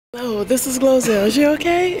Oh, this is GloZell. Is you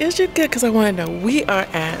okay? Is you good? Because I want to know. We are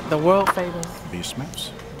at the world famous B.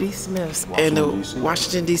 Smith's. B. Smith's in the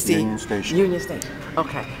Washington, D.C. Union Station. Union Station.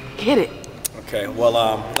 Okay. Hit it. Okay, well,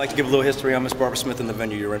 I'd like to give a little history on Miss Barbara Smith and the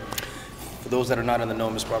venue you're in. For those that are not in the know,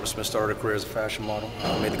 Miss Barbara Smith started her career as a fashion model.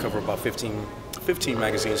 Made the cover of about 15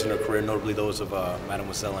 magazines in her career, notably those of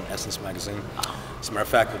Mademoiselle and Essence magazine. As a matter of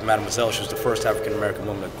fact, with Mademoiselle, she was the first African-American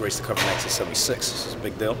woman to grace the cover in 1976. This is a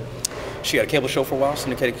big deal. She had a cable show for a while,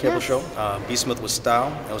 syndicated cable show. B. Smith was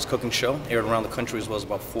Style. It was a cooking show, aired around the country as well as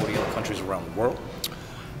about 40 other countries around the world.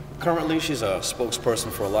 Currently, she's a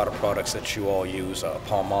spokesperson for a lot of products that you all use,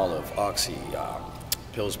 Palmolive, Oxy,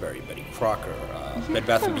 Pillsbury, Betty Crocker, Bed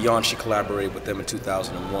Bath & Beyond. She collaborated with them in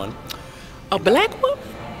 2001. A black woman?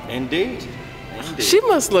 Indeed. Indeed. She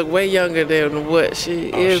must look way younger than what she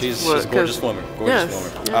is. She's a gorgeous woman. Gorgeous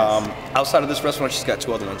woman. Yes. Outside of this restaurant, she's got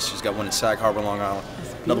two other ones. She's got one in Sag Harbor, Long Island.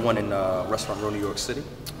 Another one in Restaurant Row, New York City,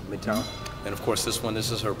 Midtown. And of course, this one,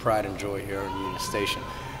 this is her pride and joy here in Union Station.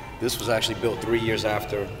 This was actually built 3 years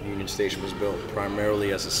after Union Station was built,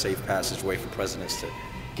 primarily as a safe passageway for presidents to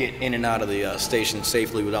get in and out of the station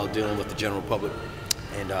safely without dealing with the general public.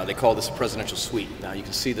 And they call this a presidential suite. Now you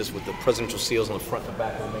can see this with the presidential seals on the front and the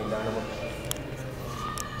back of the main dining room.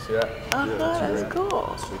 See that? That's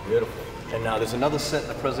cool. It's beautiful. And now there's another set in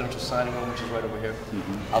the presidential signing room, which is right over here.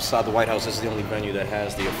 Outside the White House, this is the only venue that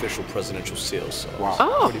has the official presidential seals. So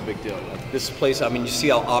Wow. Pretty big deal. This place, I mean, you see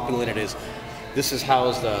how opulent it is. This is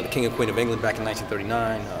housed the King and Queen of England back in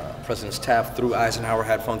 1939. Presidents Taft through Eisenhower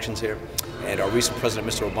had functions here. And our recent president,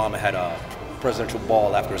 Mr. Obama, had a presidential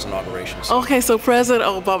ball after his inauguration. So Okay, so President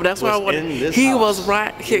Obama, that's why I wanted. He was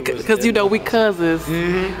right here, because you know, we cousins.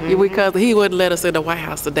 We cousins. He wouldn't let us in the White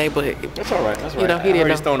House today, but that's all right. That's right. You know, he didn't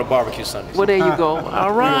know. He's throwing a barbecue Sunday. Well, there you go.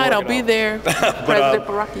 All right, I'll be there. President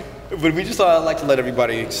Baraki. But we just like to let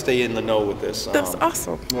everybody stay in the know with this. That's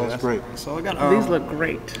awesome. Well, that's great. So I got These look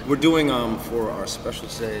great. We're doing for our special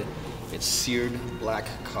today. It's seared black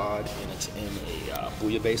cod, and it's in a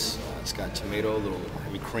bouillabaisse. It's got tomato, a little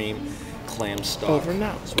heavy cream, clam stock, Over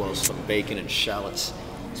now. as well as some bacon and shallots.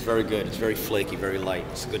 It's very good. It's very flaky, very light.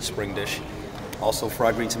 It's a good spring dish. Also,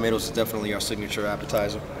 fried green tomatoes is definitely our signature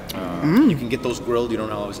appetizer. You can get those grilled. You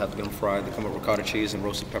don't always have to get them fried. They come with ricotta cheese and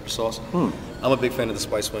roasted pepper sauce. I'm a big fan of the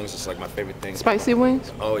spice wings. It's like my favorite thing. Spicy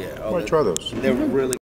wings? Oh yeah. I might try those. They're really